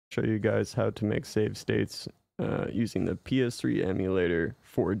show you guys how to make save states using the PS3 emulator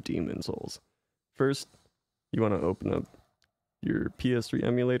for Demon Souls. First, you want to open up your PS3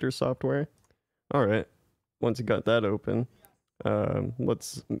 emulator software. Alright, once you got that open,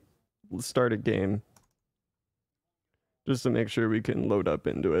 let's start a game just to make sure we can load up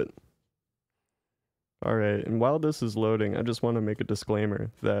into it. Alright, and while this is loading, I just want to make a disclaimer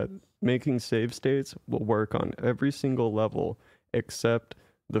that making save states will work on every single level except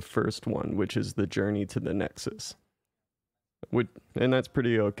the first one, which is the journey to the Nexus. And that's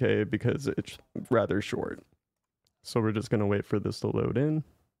pretty okay because it's rather short. So we're just going to wait for this to load in.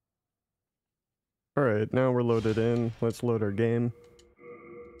 Alright, now we're loaded in. Let's load our game.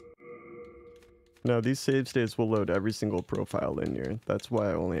 Now these save states will load every single profile in here. That's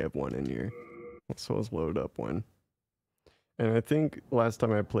why I only have one in here. So let's load up one. And I think last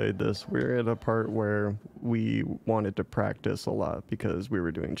time I played this, we were at a part where we wanted to practice a lot because we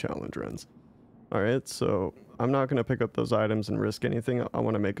were doing challenge runs. Alright, so I'm not going to pick up those items and risk anything. I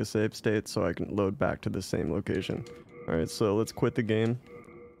want to make a save state so I can load back to the same location. Alright, so let's quit the game.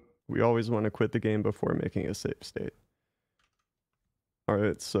 We always want to quit the game before making a save state.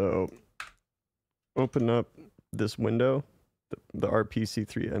 Alright, so open up this window, the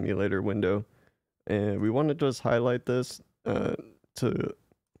RPC3 emulator window, and we want to just highlight this to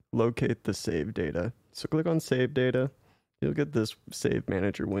locate the save data. So click on save data, you'll get this save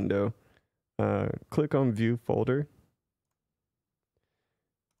manager window. Click on view folder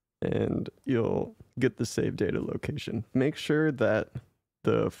and you'll get the save data location. Make sure that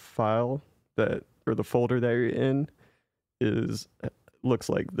the file or the folder that you're in looks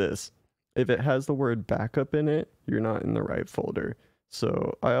like this. If it has the word backup in it, you're not in the right folder.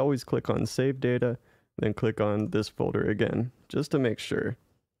 So I always click on save data, then click on this folder again, just to make sure.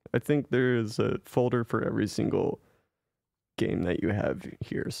 I think there's a folder for every single game that you have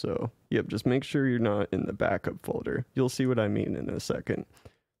here. So yep, just make sure you're not in the backup folder. You'll see what I mean in a second.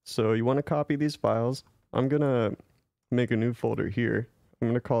 So you want to copy these files. I'm gonna make a new folder here. I'm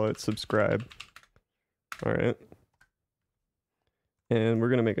gonna call it subscribe. All right. And we're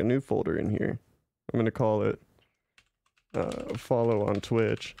gonna make a new folder in here. I'm gonna call it follow on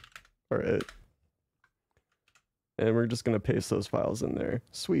Twitch. All right. And we're just gonna paste those files in there.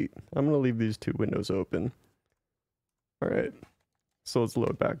 Sweet. I'm gonna leave these two windows open. All right. So let's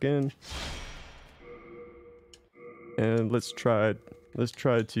load back in. And let's try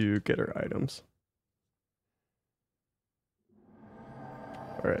to get our items.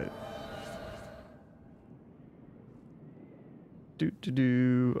 All right.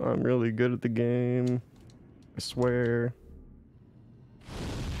 I'm really good at the game. I swear.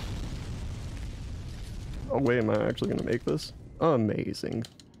 Oh wait, am I actually gonna make this? Amazing.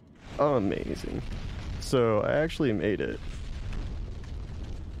 Amazing. So I actually made it.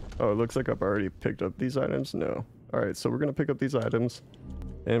 Oh, it looks like I've already picked up these items. No. Alright, so we're gonna pick up these items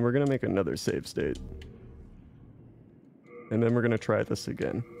and we're gonna make another save state. And then we're gonna try this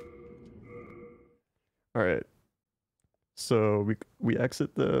again. Alright. So we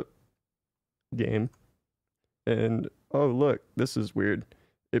exit the game and oh look, this is weird.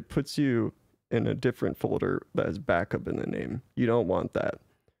 It puts you in a different folder that has backup in the name. You don't want that.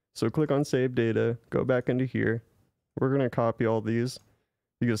 So click on save data, go back into here. We're going to copy all these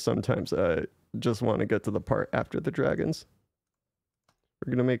because sometimes I just want to get to the part after the dragons.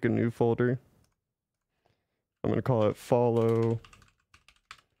 We're going to make a new folder. I'm going to call it follow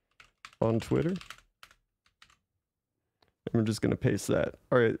on Twitter. And we're just going to paste that.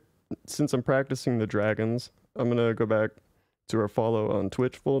 All right, since I'm practicing the dragons, I'm going to go back to our follow on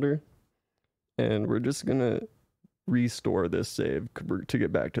Twitch folder. And we're just going to restore this save to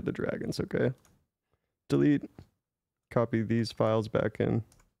get back to the dragons, okay? Delete. Copy these files back in.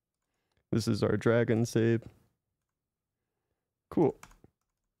 This is our dragon save. Cool.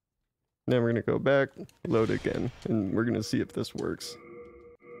 Now we're going to go back, load again, and we're going to see if this works.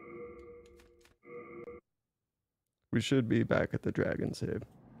 We should be back at the dragon save.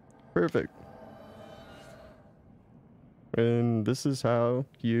 Perfect. And this is how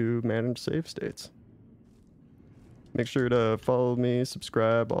you manage save states. Make sure to follow me,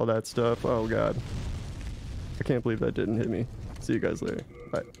 subscribe, all that stuff. Oh god. I can't believe that didn't hit me. See you guys later.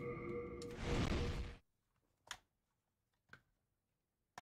 Bye.